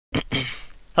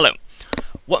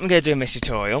What I'm going to do in this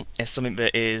tutorial is something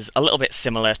that is a little bit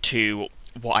similar to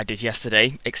what I did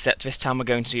yesterday, except this time we're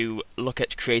going to look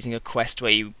at creating a quest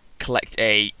where you collect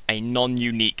a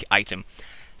non-unique item.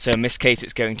 So in this case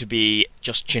it's going to be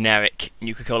just generic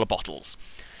Nuka-Cola bottles.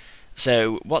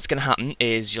 So what's going to happen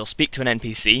is you'll speak to an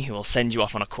NPC who will send you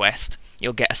off on a quest.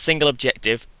 You'll get a single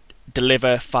objective,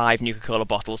 deliver 5 Nuka-Cola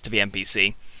bottles to the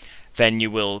NPC. Then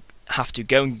you will have to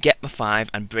go and get the 5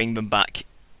 and bring them back,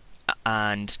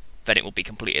 and then it will be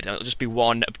completed. It'll just be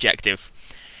one objective.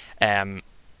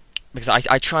 Because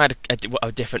I tried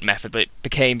a different method, but it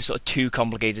became sort of too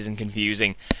complicated and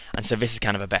confusing, and so this is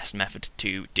kind of the best method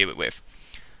to do it with.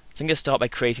 So I'm going to start by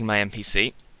creating my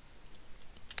NPC.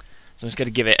 So I'm just going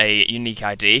to give it a unique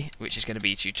ID, which is going to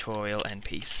be tutorial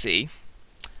NPC,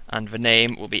 and the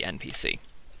name will be NPC.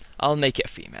 I'll make it a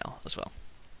female as well.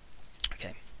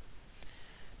 Okay.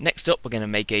 Next up, we're going to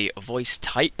make a voice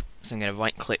type. So I'm going to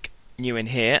right-click new in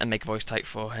here and make a voice type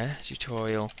for her.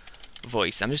 Tutorial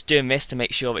voice. I'm just doing this to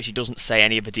make sure that she doesn't say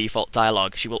any of the default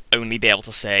dialogue. She will only be able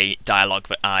to say dialogue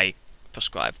that I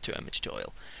prescribe to her in the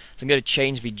tutorial. So I'm going to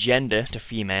change the gender to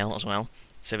female as well,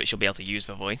 so that she'll be able to use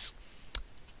the voice.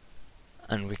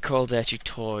 And we call their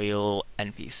tutorial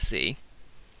NPC.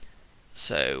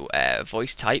 So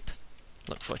voice type,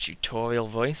 look for tutorial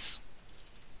voice.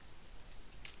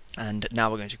 And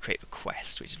now we're going to create the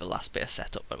quest, which is the last bit of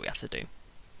setup that we have to do.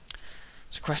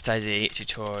 So quest ID,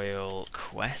 tutorial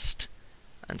quest,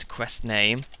 and quest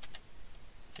name,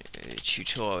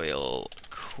 tutorial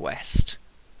quest.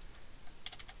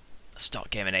 Start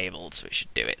game enabled, so it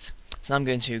should do it. So now I'm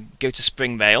going to go to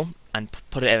Springvale and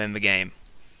put it in the game.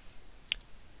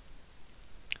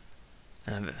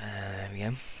 There we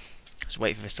go. Just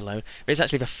wait for this to load. But it's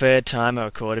actually the third time I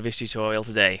recorded this tutorial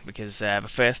today, because the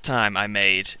first time I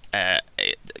made,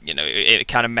 it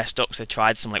kind of messed up, so I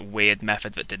tried some weird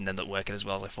method that didn't end up working as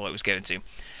well as I thought it was going to.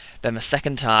 Then the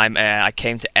second time I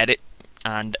came to edit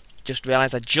and just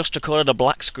realised I just recorded a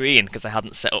black screen because I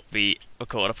hadn't set up the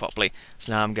recorder properly.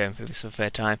 So now I'm going through this for the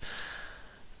third time.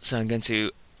 So I'm going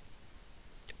to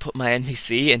put my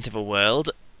NPC into the world,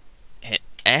 hit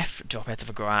F, drop her to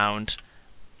the ground,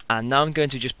 and now I'm going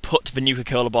to just put the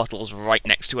Nuka-Cola bottles right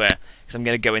next to her, because I'm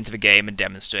going to go into the game and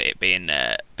demonstrate it being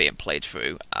played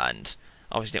through, and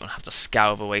obviously don't want to have to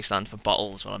scour the wasteland for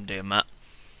bottles while I'm doing that.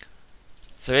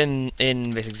 So in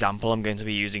this example I'm going to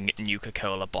be using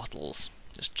Nuka-Cola bottles,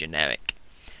 just generic.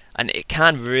 And it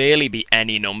can really be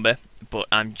any number, but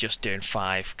I'm just doing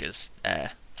 5 because,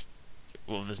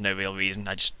 well, there's no real reason,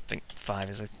 I just think 5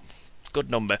 is a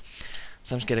good number.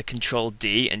 So I'm just going to Control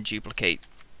D and duplicate,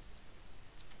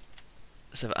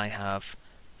 so that I have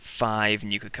 5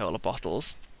 Nuka-Cola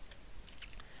bottles.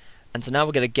 And so now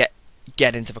we're going to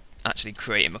get into actually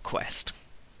creating a quest.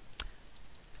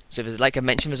 So there's, like I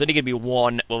mentioned, there's only going to be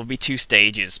one, well, there'll be 2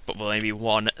 stages, but there'll only be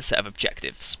one set of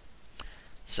objectives.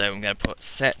 So I'm going to put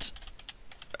set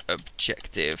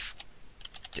objective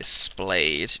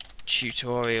displayed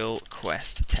tutorial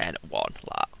quest 10.1 like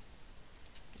that.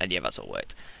 And yeah, that's all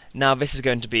worked. Now this is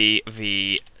going to be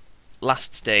the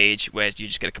last stage where you're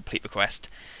just going to complete the quest.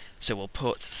 So we'll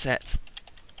put set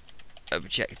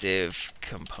objective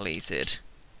completed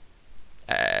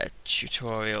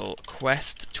tutorial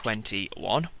quest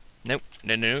 21. Nope,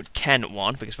 no,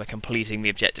 10.1, because we're completing the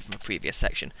objective from the previous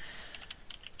section.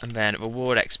 And then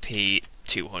reward XP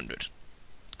 200.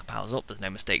 Compiles up, there's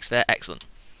no mistakes there, excellent.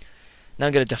 Now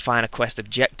I'm going to define a quest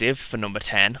objective for number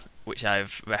 10, which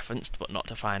I've referenced but not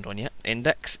defined one yet.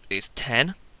 Index is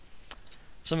 10.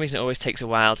 For some reason it always takes a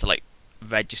while to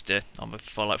register on the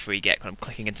Fallout 3 GECK when I'm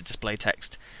clicking into display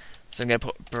text. So I'm going to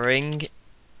put bring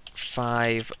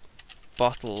 5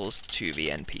 bottles to the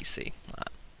NPC.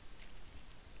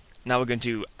 Now we're going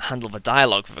to handle the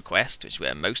dialogue for the quest, which is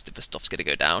where most of the stuff's going to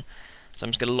go down. So I'm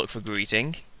just going to look for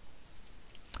greeting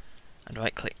and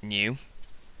right click new.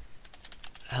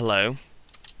 Hello,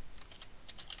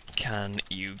 can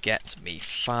you get me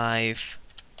 5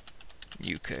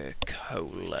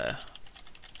 Nuka-Cola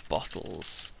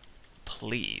bottles,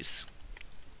 please?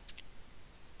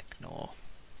 Ignore.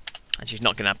 And she's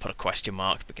not going to put a question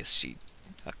mark because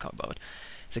I can't bother.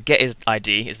 So get his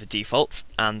ID is the default,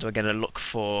 and we're going to look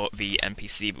for the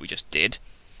NPC that we just did.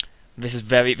 This is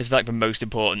like the most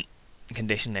important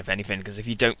condition, if anything, because if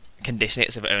you don't condition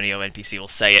it so that only your NPC will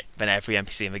say it, then every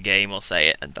NPC in the game will say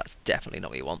it, and that's definitely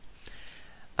not what you want.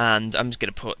 And I'm just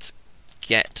going to put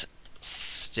get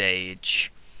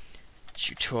stage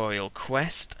tutorial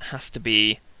quest has to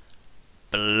be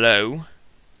below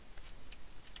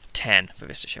 10 for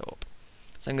this to show up.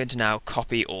 So I'm going to now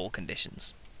copy all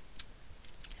conditions.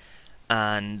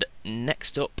 And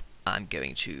next up, I'm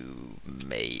going to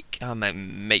I'll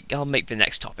make the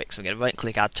next topic. So I'm going to right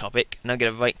click add topic, and I'm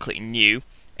going to right click new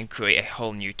and create a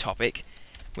whole new topic,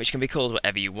 which can be called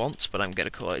whatever you want, but I'm going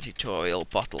to call it tutorial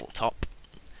bottle top.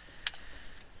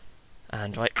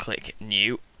 And right click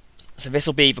new. So this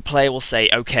will be, the player will say,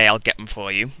 okay, I'll get them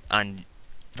for you, and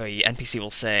the NPC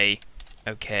will say,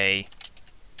 okay,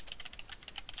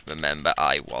 remember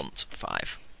I want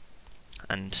 5.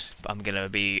 And I'm going to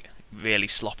be really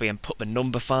sloppy and put the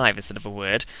number 5 instead of a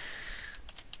word.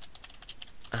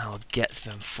 I'll get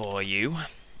them for you,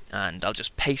 and I'll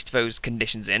just paste those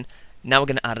conditions in. Now we're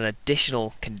going to add an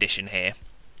additional condition here,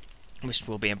 which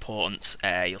will be important.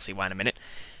 You'll see why in a minute.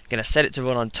 I'm going to set it to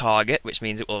run on target, which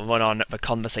means it will run on the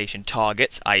conversation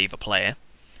target, i.e. the player.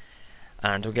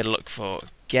 And we're going to look for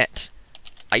get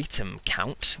item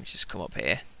count, which has come up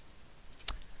here.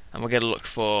 And we're going to look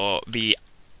for the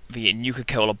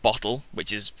Nuka-Cola bottle,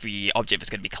 which is the object that's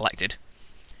going to be collected,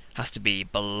 has to be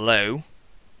below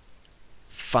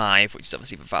 5, which is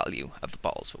obviously the value of the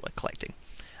bottles that we're collecting.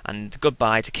 And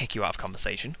goodbye to kick you out of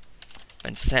conversation.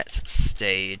 Then set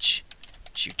stage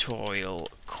tutorial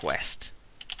quest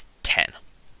 10,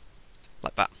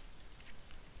 like that.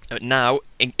 Now,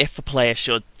 if the player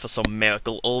should, for some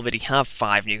miracle, already have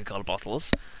 5 Nuka-Cola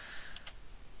bottles,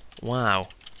 wow,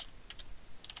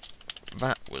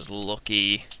 that was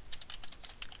lucky.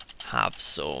 Have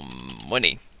some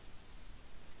money.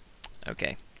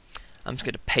 Okay, I'm just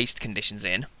going to paste conditions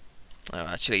in. Oh,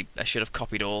 actually, I should have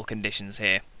copied all conditions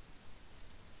here.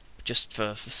 Just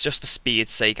for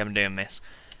speed's sake, I'm doing this.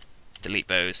 Delete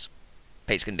those.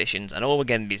 Paste conditions, and all we're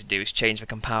going to need to do is change the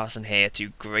comparison here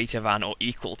to greater than or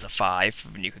equal to 5 for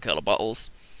the Nuka-Cola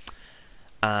bottles.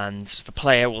 And the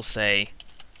player will say,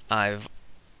 I've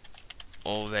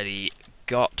already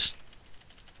got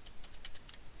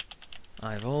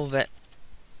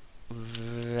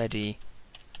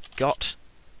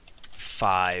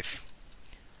 5.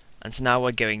 And so now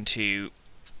we're going to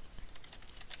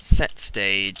set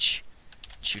stage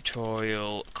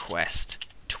tutorial quest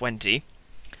 20.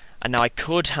 And now I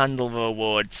could handle the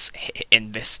rewards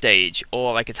in this stage,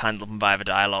 or I could handle them via the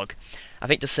dialogue. I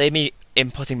think to save me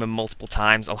inputting them multiple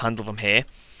times, I'll handle them here.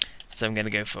 So I'm going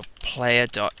to go for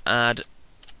player.add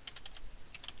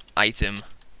item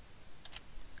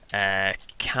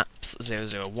caps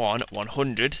 001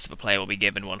 100, so the player will be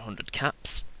given 100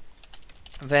 caps.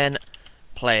 Then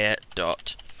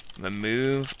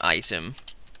player.remove item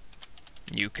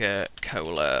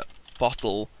Nuka-Cola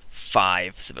bottle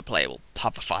 5, so the player will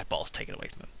have the 5 bottles taken away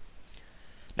from them.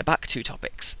 Now back to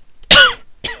topics.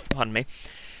 Pardon me.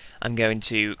 I'm going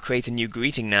to create a new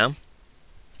greeting now,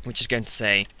 which is going to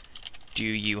say, do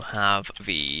you have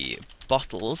the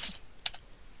bottles?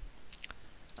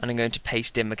 And I'm going to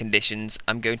paste in the conditions.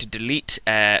 I'm going to delete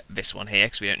this one here,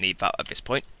 because we don't need that at this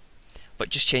point. But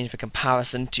just change the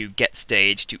comparison to get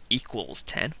stage to equals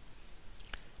 10.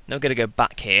 Now we're going to go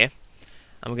back here,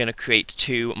 and we're going to create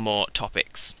 2 more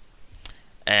topics.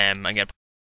 I'm going to...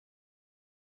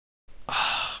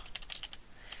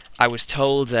 I was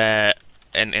told in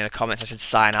a comment I should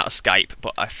sign out of Skype,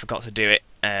 but I forgot to do it,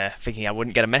 thinking I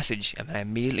wouldn't get a message, and then I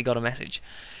immediately got a message.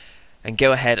 And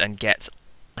go ahead and go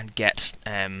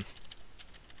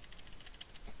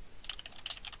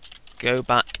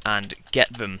back and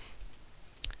get them.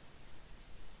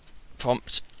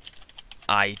 Prompt,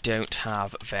 I don't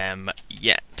have them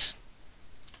yet.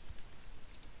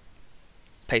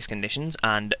 Paste conditions,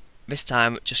 and this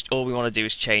time just all we want to do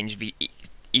is change the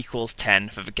equals 10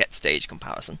 for the get stage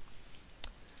comparison.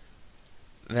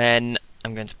 Then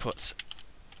I'm going to put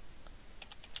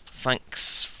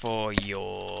thanks for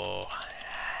your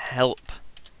help,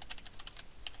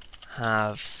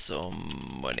 have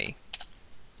some money.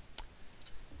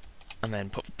 And then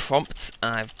put prompt,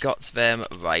 I've got them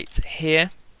right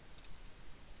here.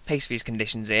 Paste these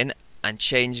conditions in and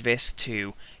change this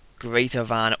to greater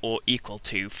than or equal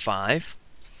to 5.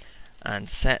 And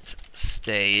set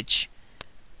stage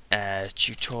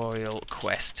tutorial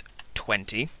quest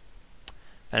 20.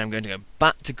 And I'm going to go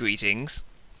back to greetings,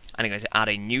 and I'm going to add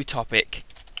a new topic,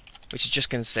 which is just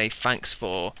going to say thanks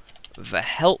for the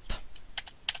help.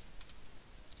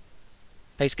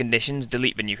 Paste conditions,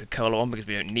 delete the Nuka-Cola one because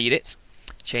we don't need it.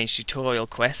 Change tutorial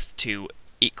quest to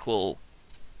equal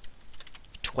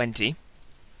 20.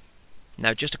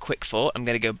 Now just a quick thought, I'm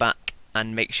going to go back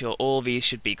and make sure all these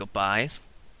should be goodbyes,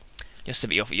 just so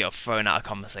that you're thrown out of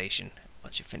conversation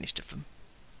once you've finished with them.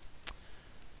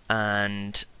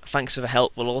 And thanks for the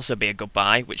help will also be a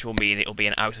goodbye, which will mean it will be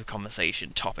an out of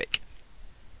conversation topic.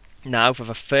 Now for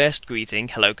the first greeting,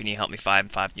 hello, can you help me find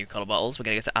 5 Nuka-Cola bottles? We're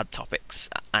going to go to add topics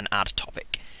and add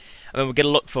topic. And then we're going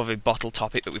to look for the bottle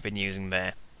topic that we've been using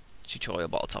there. tutorial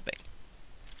bottle topic.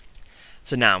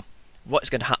 So now, what's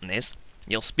going to happen is,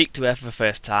 you'll speak to her for the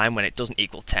first time when it doesn't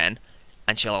equal 10,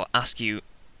 and she'll ask you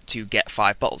to get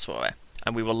 5 bottles for her,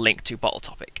 and we will link to bottle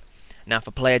topic. Now if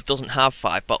a player doesn't have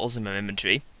 5 bottles in their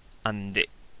inventory, and it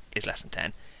is less than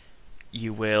 10,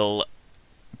 you will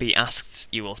be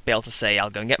able to say, I'll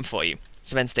go and get them for you.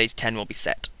 So then stage 10 will be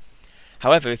set.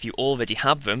 However, if you already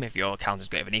have them, if your count is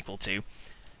greater than or equal to,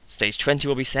 stage 20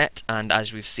 will be set, and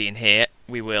as we've seen here,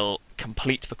 we will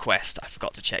complete the quest. I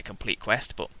forgot to check complete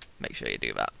quest, but make sure you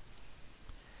do that.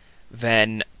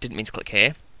 Then, didn't mean to click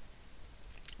here.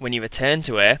 When you return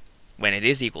to her, when it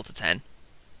is equal to 10,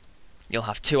 you'll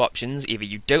have 2 options. Either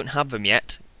you don't have them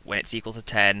yet, when it's equal to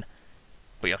 10,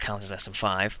 but your count is less than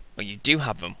 5, or you do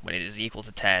have them when it is equal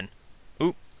to 10.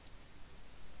 Oop.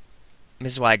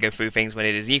 This is why I go through things when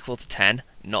it is equal to 10,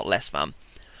 not less than,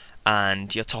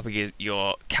 and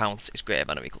your count is greater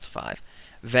than or equal to 5.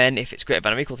 Then, if it's greater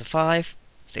than or equal to 5,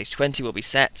 stage 20 will be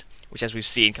set, which as we've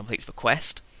seen completes the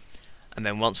quest. And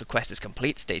then once the quest is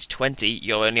complete, stage 20,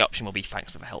 your only option will be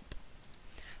thanks for the help.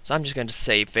 So I'm just going to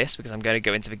save this because I'm going to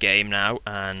go into the game now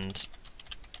and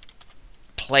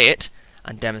play it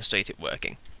and demonstrate it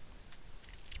working.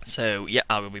 So yeah,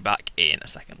 I will be back in a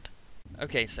second.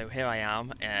 Okay, so here I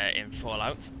am in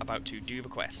Fallout, about to do the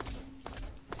quest.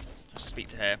 So I'll speak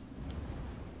to her.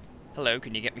 Hello,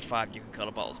 can you get me 5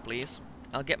 Coca-Cola bottles, please?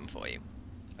 I'll get them for you.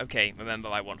 Okay, remember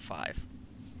I want 5.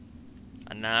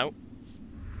 And now,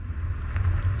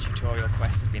 tutorial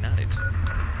quest has been added.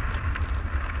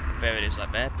 There it is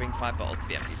right there, bring 5 bottles to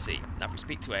the NPC. Now if we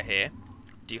speak to her here,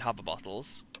 do you have the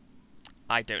bottles?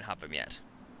 I don't have them yet.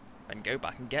 Then go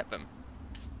back and get them.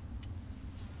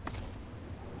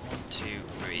 1, 2,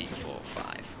 3, 4,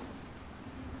 5.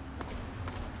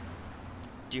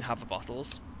 Do you have the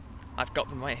bottles? I've got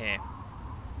them right here.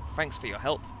 Thanks for your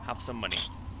help, have some money.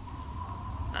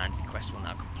 And the quest will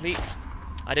now complete.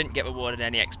 I didn't get rewarded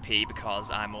any XP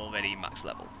because I'm already max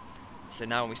level. So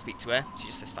now when we speak to her, she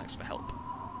just says thanks for help.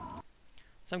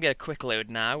 So I'm going to get a quick load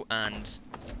now and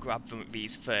grab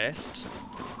these first.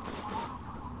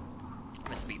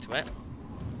 Let's speak to her.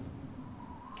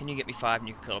 Can you get me 5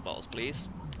 Coca-Cola bottles, please?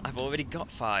 I've already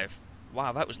got 5.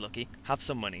 Wow, that was lucky. Have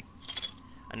some money.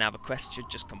 And now the quest should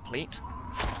just complete.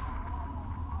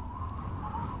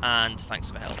 And thanks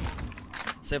for the help.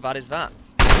 So that is that.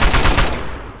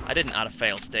 I didn't add a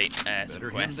failed state to the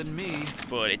quest,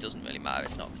 but it doesn't really matter,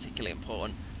 it's not particularly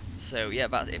important. So yeah,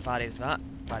 that is that.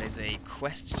 That is a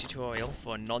quest tutorial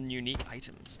for non-unique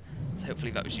items. So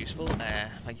hopefully that was useful.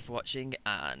 Thank you for watching,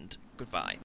 and goodbye.